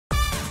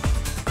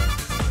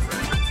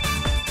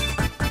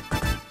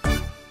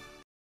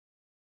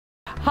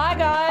Hi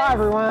guys. Hi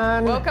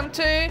everyone. Welcome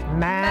to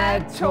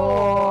Mad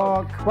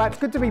Talk. Well, it's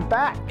good to be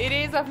back. It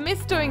is. I've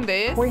missed doing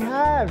this. We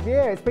have,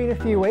 yeah. It's been a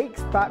few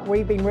weeks, but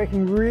we've been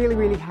working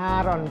really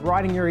hard on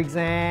writing your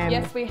exam.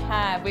 Yes, we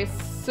have. We're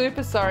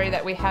super sorry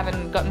that we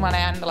haven't gotten one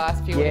out in the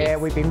last few weeks. Yeah,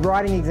 we've been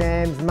writing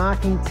exams,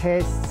 marking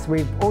tests.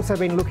 We've also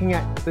been looking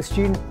at the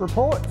student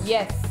reports.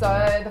 Yes,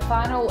 so the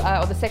final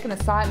or the second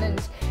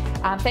assignment,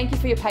 thank you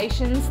for your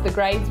patience. The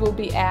grades will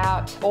be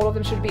out. All of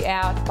them should be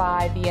out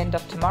by the end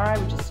of tomorrow,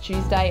 which is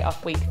Tuesday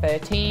of week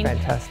 13.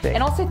 Fantastic.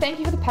 And also thank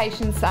you for the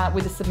patience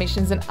with the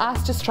submissions and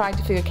us just trying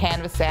to figure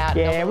Canvas out.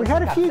 Yeah, we've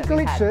had a few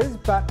glitches,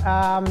 but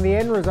the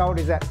end result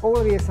is that all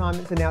of the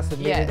assignments are now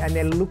submitted and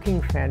they're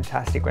looking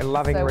fantastic. We're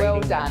loving reading well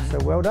done. them.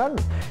 So well done.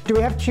 Do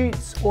we have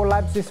tutes or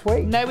labs this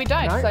week? No, we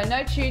don't. No? So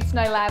no tutes,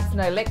 no labs,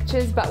 no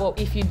lectures. But well,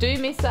 if you do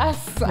miss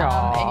us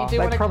and you do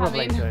want to come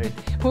in,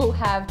 we'll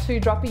have 2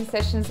 drop-in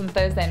sessions on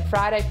Thursday and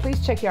Friday.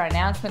 Please check your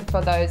announcement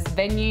for those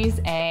venues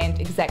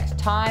and exact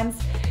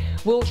times.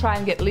 We'll try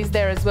and get Liz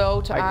there as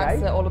well to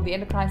answer all of the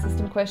endocrine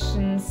system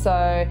questions.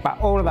 So, but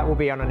all of that will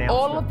be on announcements.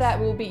 All of that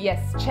will be,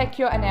 yes. Check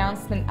your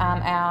announcement,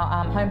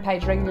 our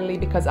homepage regularly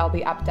because I'll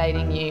be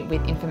updating you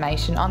with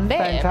information on there.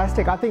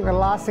 Fantastic. I think the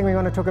last thing we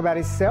want to talk about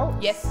is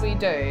CELTS. Yes, we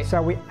do.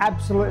 So we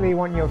absolutely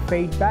want your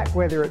feedback,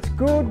 whether it's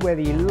good, whether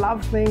you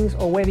love things,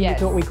 or whether you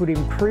thought we could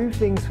improve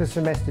things for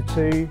semester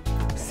 2.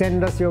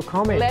 Send us your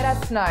comments. Let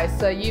us know.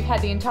 So you've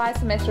had the entire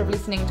semester of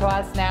listening to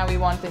us. Now we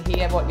want to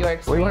hear what your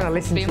experience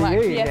has been like. We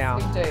want to listen to you now.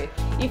 Yes, we do.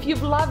 If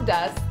you've loved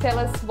us, tell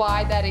us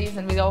why that is,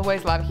 and we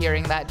always love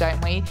hearing that,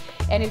 don't we?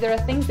 And if there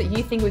are things that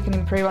you think we can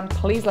improve on,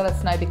 please let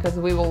us know because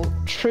we will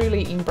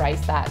truly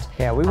embrace that.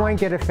 Yeah, we won't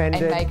get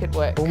offended. And make it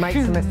work. We'll make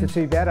semester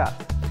 2 better.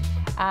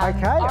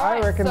 Okay, I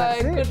reckon that's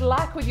it. So good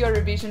luck with your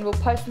revision. We'll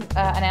post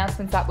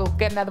announcements up. We'll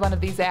get another one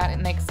of these out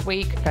next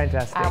week.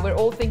 Fantastic. We're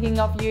all thinking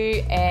of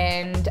you,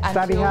 and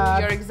Study until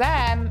hard. your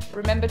exam,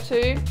 remember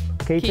to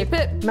keep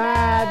it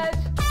mad.